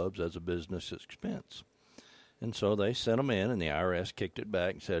golf clubs as a business expense. And so they sent them in, and the IRS kicked it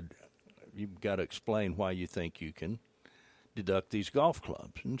back and said, you've got to explain why you think you can deduct these golf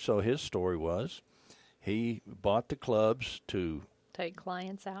clubs. And so his story was he bought the clubs to take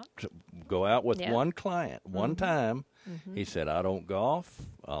clients out, to go out with one client one time. Mm-hmm. He said, I don't golf.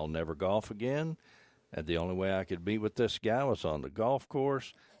 I'll never golf again. And the only way I could meet with this guy was on the golf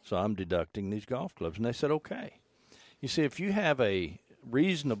course, so I'm deducting these golf clubs. And they said, okay. You see, if you have a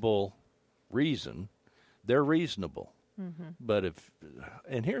reasonable reason, they're reasonable. Mm-hmm. But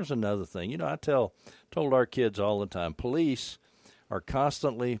and here's another thing. I told our kids all the time, police are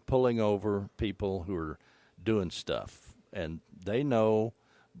constantly pulling over people who are doing stuff, and they know,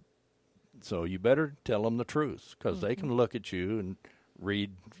 so you better tell them the truth, because they can look at you and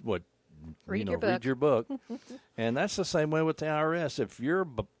read your book. And that's the same way with the IRS. If you're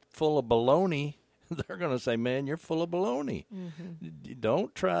full of baloney, they're going to say, man, you're full of baloney. Mm-hmm.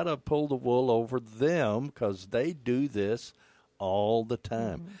 Don't try to pull the wool over them, because they do this all the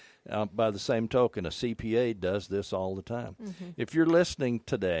time. Mm-hmm. By the same token, a CPA does this all the time. Mm-hmm. If you're listening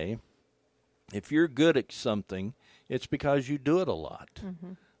today, if you're good at something, it's because you do it a lot.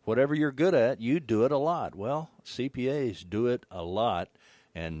 Mm-hmm. Whatever you're good at, you do it a lot. Well, CPAs do it a lot,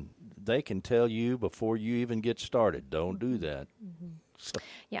 and they can tell you before you even get started, don't do that. Mm-hmm.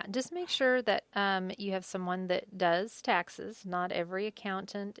 Yeah, just make sure that you have someone that does taxes. Not every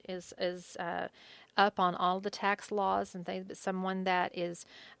accountant is up on all the tax laws and things, but someone that is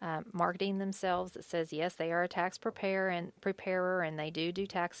marketing themselves that says, yes, they are a tax preparer and they do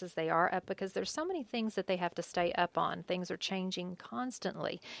taxes. They are up, because there's so many things that they have to stay up on. Things are changing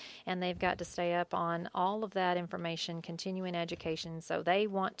constantly, and they've got to stay up on all of that information, continuing education. So they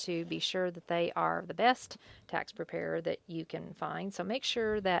want to be sure that they are the best tax preparer that you can find. So make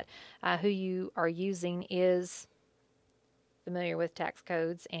sure that who you are using is familiar with tax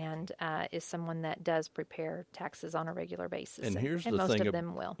codes and is someone that does prepare taxes on a regular basis. And here's and the most thing of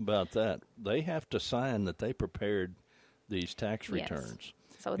them will. about that. They have to sign that they prepared these tax returns.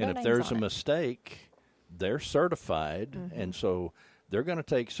 So and if there's a mistake, they're certified, and so they're going to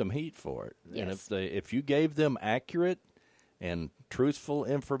take some heat for it. Yes. And if you gave them accurate and truthful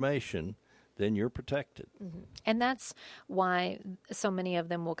information, then you're protected. Mm-hmm. And that's why so many of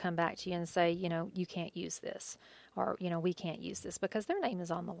them will come back to you and say, you can't use this, or, we can't use this, because their name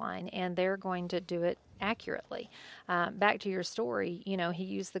is on the line and they're going to do it accurately. Back to your story, he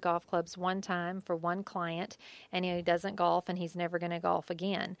used the golf clubs one time for one client, and he doesn't golf and he's never going to golf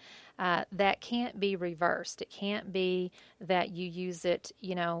again. That can't be reversed. It can't be that you use it,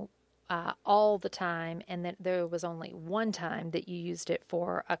 all the time, and that there was only one time that you used it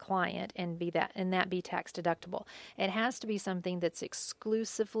for a client, and that be tax deductible. It has to be something that's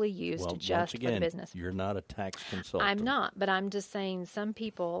exclusively used just for the business. You're not a tax consultant. I'm not, but I'm just saying some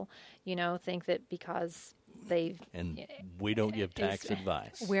people, think that because we don't give tax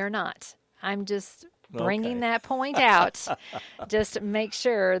advice. We're not. I'm just bringing that point out, just to make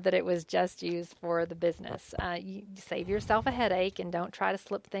sure that it was just used for the business. You save yourself a headache, and don't try to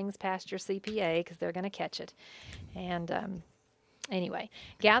slip things past your CPA, because they're going to catch it. And anyway,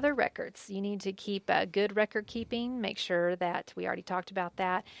 gather records. You need to keep good record keeping. Make sure that we already talked about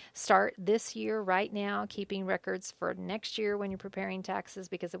that. Start this year right now, keeping records for next year when you're preparing taxes,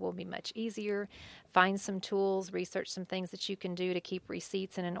 because it will be much easier. Find some tools, research some things that you can do to keep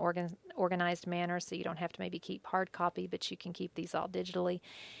receipts in an organized manner, so you don't have to maybe keep hard copy, but you can keep these all digitally.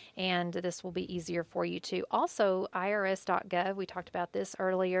 And this will be easier for you too. Also, IRS.gov, we talked about this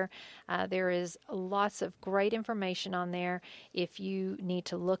earlier. There is lots of great information on there. If you need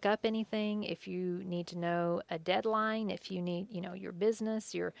to look up anything, if you need to know a deadline, if you need, your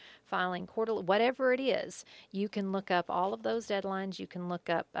business, you're filing quarterly, whatever it is, you can look up all of those deadlines. You can look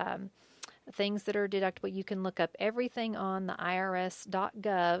up things that are deductible. You can look up everything on the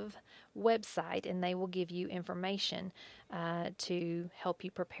IRS.gov website, and they will give you information to help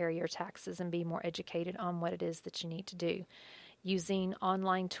you prepare your taxes and be more educated on what it is that you need to do. Using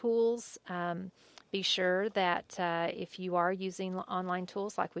online tools, be sure that if you are using online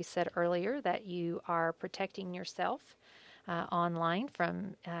tools, like we said earlier, that you are protecting yourself online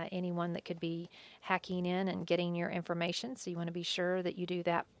from anyone that could be hacking in and getting your information. So you want to be sure that you do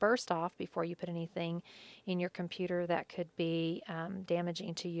that first off before you put anything in your computer that could be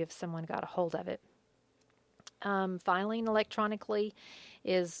damaging to you if someone got a hold of it. Filing electronically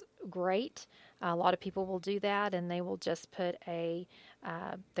is great. A lot of people will do that, and they will just put a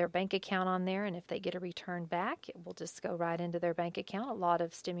their bank account on there, and if they get a return back, it will just go right into their bank account. A lot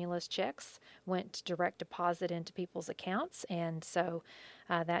of stimulus checks went direct deposit into people's accounts, and so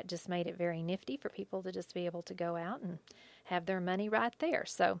that just made it very nifty for people to just be able to go out and have their money right there.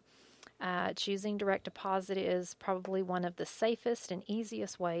 So choosing direct deposit is probably one of the safest and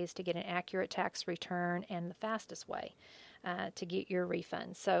easiest ways to get an accurate tax return, and the fastest way to get your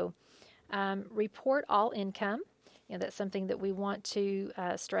refund. So report all income. That's something that we want to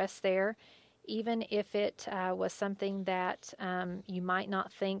stress there, even if it was something that you might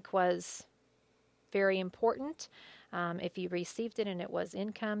not think was very important. If you received it and it was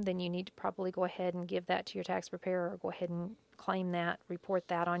income, then you need to probably go ahead and give that to your tax preparer, or go ahead and claim that, report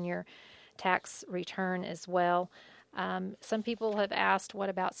that on your tax return as well. Some people have asked, what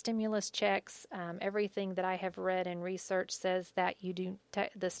about stimulus checks? Everything that I have read and research says that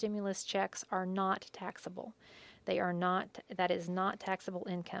the stimulus checks are not taxable. They are not, that is not taxable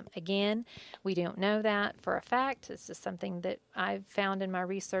income. Again, we don't know that for a fact. It's just something that I've found in my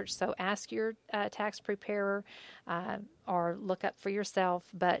research. So ask your tax preparer or look up for yourself.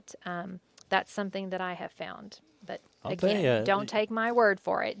 But that's something that I have found. But again, don't take my word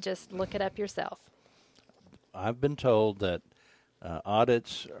for it. Just look it up yourself. I've been told that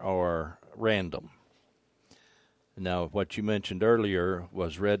audits are random. Now, what you mentioned earlier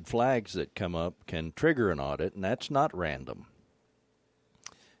was red flags that come up can trigger an audit, and that's not random.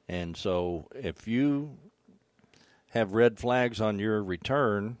 And so if you have red flags on your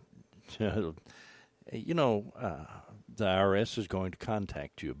return, the IRS is going to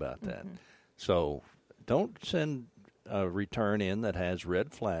contact you about that. Mm-hmm. So don't send a return in that has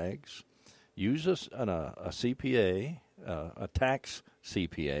red flags. Use a CPA, a tax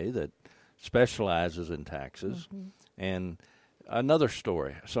CPA that specializes in taxes. Mm-hmm. And another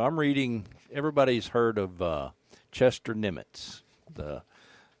story. So I'm reading, everybody's heard of Chester Nimitz, the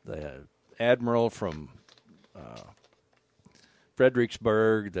admiral from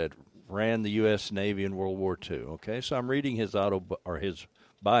Fredericksburg that ran the U.S. Navy in World War II. Okay, so I'm reading his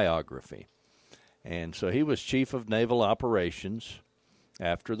biography. And so he was chief of naval operations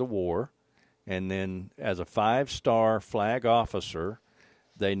after the war. And then as a 5-star flag officer,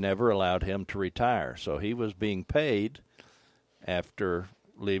 they never allowed him to retire. So he was being paid after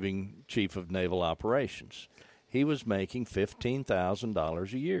leaving chief of naval operations. He was making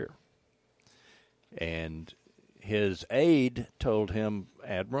 $15,000 a year. And his aide told him,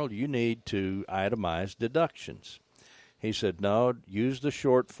 Admiral, you need to itemize deductions. He said, no, use the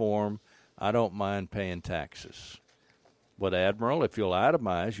short form. I don't mind paying taxes. But, Admiral, if you'll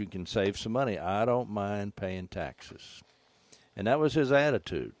itemize, you can save some money. I don't mind paying taxes. And that was his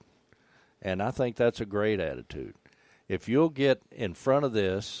attitude. And I think that's a great attitude. If you'll get in front of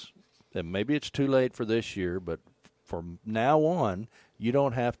this, then maybe it's too late for this year, but from now on, you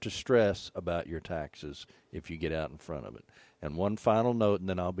don't have to stress about your taxes if you get out in front of it. And one final note, and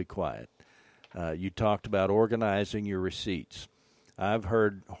then I'll be quiet. You talked about organizing your receipts. I've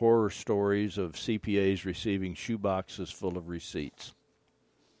heard horror stories of CPAs receiving shoeboxes full of receipts.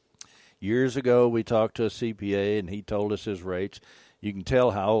 Years ago, we talked to a CPA, and he told us his rates. You can tell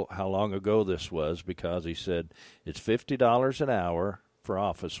how long ago this was because he said it's $50 an hour for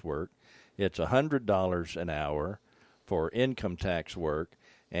office work. It's $100 an hour for income tax work.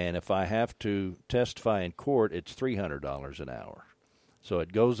 And if I have to testify in court, it's $300 an hour. So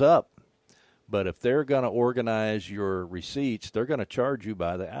it goes up. But if they're going to organize your receipts, they're going to charge you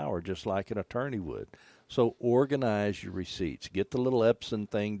by the hour just like an attorney would. So organize your receipts. Get the little Epson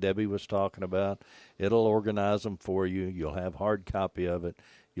thing Debbie was talking about. It'll organize them for you. You'll have hard copy of it.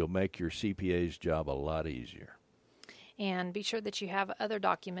 You'll make your CPA's job a lot easier. And be sure that you have other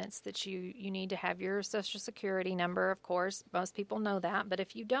documents that you need to have your Social Security number, of course. Most people know that. But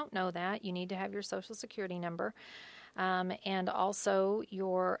if you don't know that, you need to have your Social Security number. And also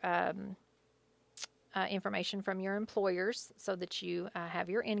your information from your employers so that you have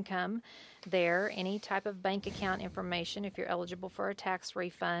your income there, any type of bank account information if you're eligible for a tax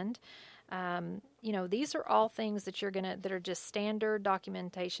refund. These are all things that that are just standard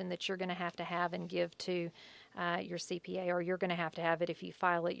documentation that you're going to have and give to your CPA, or you're going to have it if you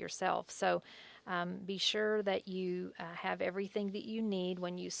file it yourself. So be sure that you have everything that you need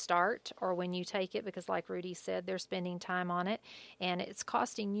when you start or when you take it, because like Rudy said, they're spending time on it and it's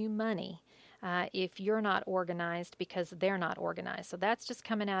costing you money if you're not organized because they're not organized. So that's just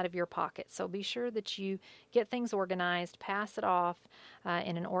coming out of your pocket. So be sure that you get things organized, pass it off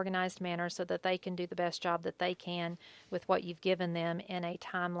in an organized manner so that they can do the best job that they can with what you've given them in a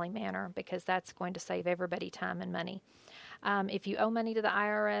timely manner, because that's going to save everybody time and money. If you owe money to the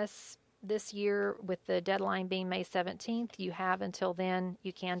IRS, this year, with the deadline being May 17th, you have until then.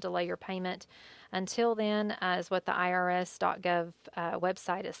 You can delay your payment until then, is what the IRS.gov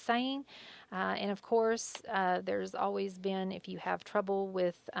website is saying. And of course, there's always been, if you have trouble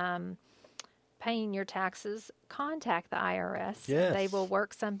with paying your taxes, contact the IRS. Yes. They will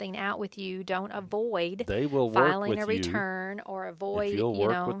work something out with you. Don't avoid they will filing work with a return or avoid, if you'll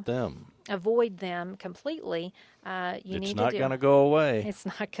work with them. Avoid them completely. It's not going to go away. It's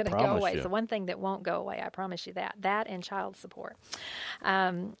not going to go away. It's the one thing that won't go away. I promise you that. That and child support.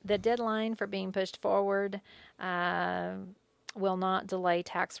 The deadline for being pushed forward will not delay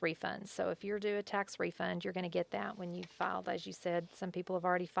tax refunds. So if you're due a tax refund, you're going to get that when you've filed. As you said, some people have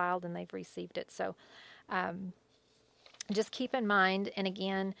already filed and they've received it. So just keep in mind, and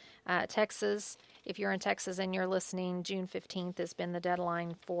again, Texas, if you're in Texas and you're listening, June 15th has been the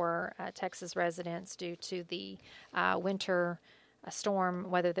deadline for Texas residents due to the winter storm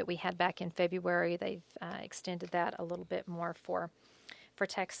weather that we had back in February. They've extended that a little bit more for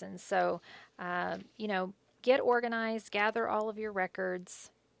Texans. So, get organized, gather all of your records,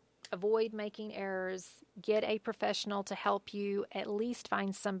 avoid making errors, get a professional to help you, at least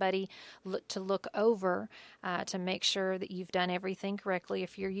find somebody to look over to make sure that you've done everything correctly.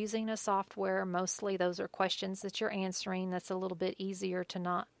 If you're using a software, mostly those are questions that you're answering. That's a little bit easier to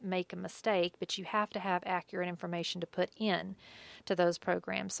not make a mistake, but you have to have accurate information to put in to those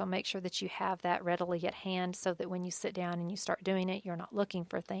programs. So make sure that you have that readily at hand so that when you sit down and you start doing it, you're not looking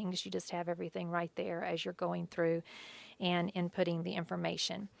for things. You just have everything right there as you're going through and inputting the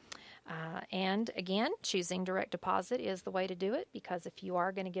information. And again, choosing direct deposit is the way to do it, because if you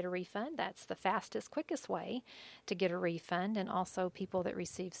are going to get a refund, that's the fastest, quickest way to get a refund. And also, people that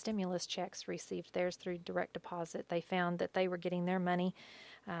receive stimulus checks received theirs through direct deposit. They found that they were getting their money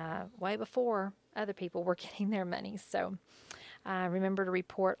way before other people were getting their money. So remember to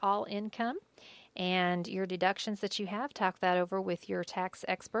report all income and your deductions that you have. Talk that over with your tax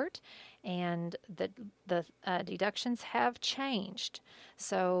expert. And the deductions have changed.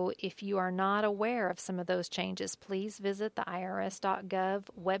 So if you are not aware of some of those changes, please visit the IRS.gov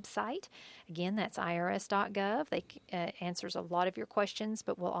website. Again, that's IRS.gov. They answers a lot of your questions,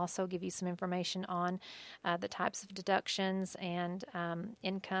 but will also give you some information on the types of deductions and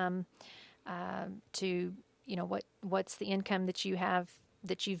income to, what's the income that you have,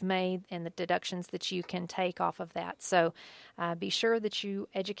 that you've made, and the deductions that you can take off of that. So be sure that you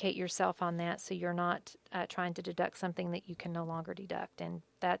educate yourself on that so you're not trying to deduct something that you can no longer deduct. And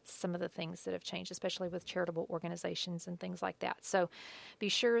that's some of the things that have changed, especially with charitable organizations and things like that. So be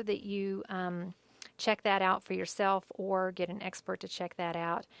sure that you check that out for yourself or get an expert to check that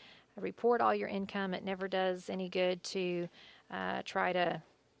out. Report all your income. It never does any good to try to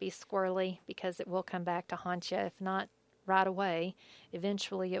be squirrely, because it will come back to haunt you. If not right away,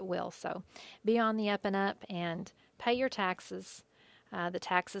 eventually it will. So be on the up and up and pay your taxes, the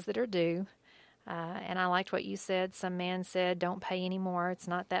taxes that are due. And I liked what you said. Some man said, don't pay any more. It's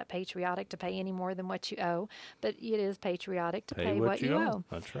not that patriotic to pay any more than what you owe, but it is patriotic to pay what you owe.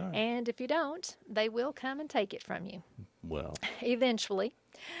 That's right. And if you don't, they will come and take it from you. Well, eventually.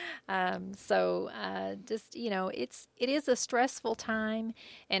 Just, it is a stressful time,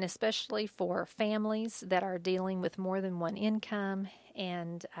 and especially for families that are dealing with more than one income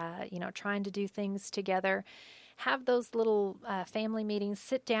and, trying to do things together. Have those little family meetings.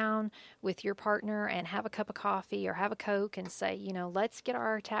 Sit down with your partner and have a cup of coffee or have a Coke and say, let's get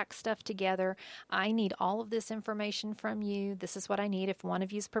our tax stuff together. I need all of this information from you. This is what I need. If one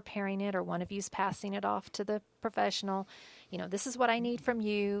of you is preparing it or one of you is passing it off to the professional, this is what I need from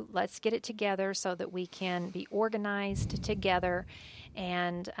you. Let's get it together so that we can be organized together.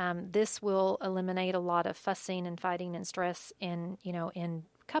 And this will eliminate a lot of fussing and fighting and stress in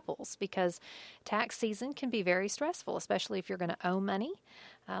couples, because tax season can be very stressful, especially if you're going to owe money.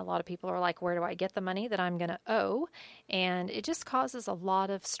 A lot of people are like, where do I get the money that I'm going to owe? And it just causes a lot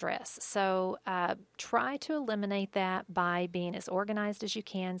of stress. So try to eliminate that by being as organized as you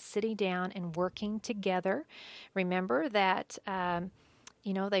can, sitting down and working together. Remember that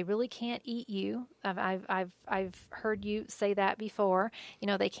they really can't eat you. I've heard you say that before.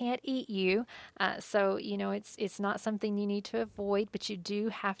 They can't eat you. So it's not something you need to avoid, but you do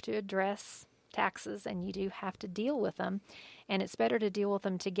have to address taxes and you do have to deal with them. And it's better to deal with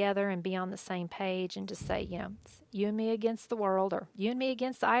them together and be on the same page and just say, it's you and me against the world, or you and me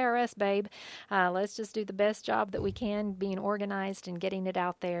against the IRS, babe. Let's just do the best job that we can, being organized and getting it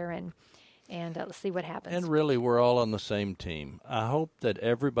out there, and let's see what happens. And really, we're all on the same team. I hope that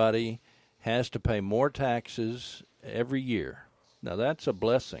everybody has to pay more taxes every year. Now, that's a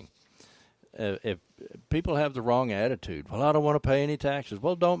blessing. if people have the wrong attitude, well, I don't want to pay any taxes.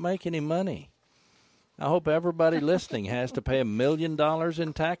 Well, don't make any money. I hope everybody listening has to pay $1 million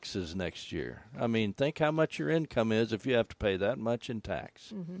in taxes next year. I mean, think how much your income is if you have to pay that much in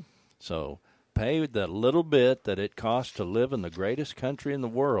tax. Mm-hmm. So pay the little bit that it costs to live in the greatest country in the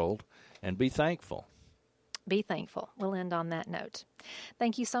world and be thankful. Be thankful. We'll end on that note.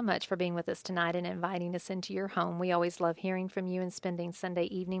 Thank you so much for being with us tonight and inviting us into your home. We always love hearing from you and spending Sunday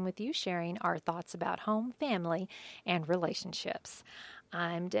evening with you, sharing our thoughts about home, family, and relationships.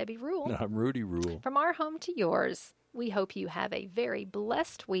 I'm Debbie Rule. I'm Rudy Rule. From our home to yours, we hope you have a very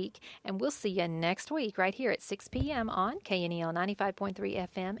blessed week, and we'll see you next week right here at 6 p.m. on KNEL 95.3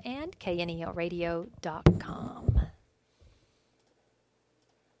 FM and KNELradio.com.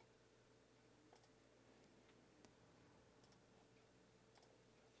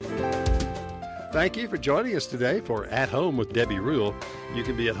 Thank you for joining us today for At Home with Debbie Rule. You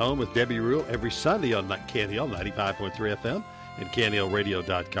can be at home with Debbie Rule every Sunday on KNEL 95.3 FM and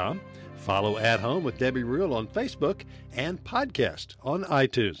KNELradio.com. Follow At Home with Debbie Rule on Facebook and podcast on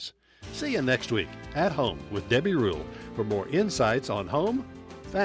iTunes. See you next week, At Home with Debbie Rule, for more insights on home,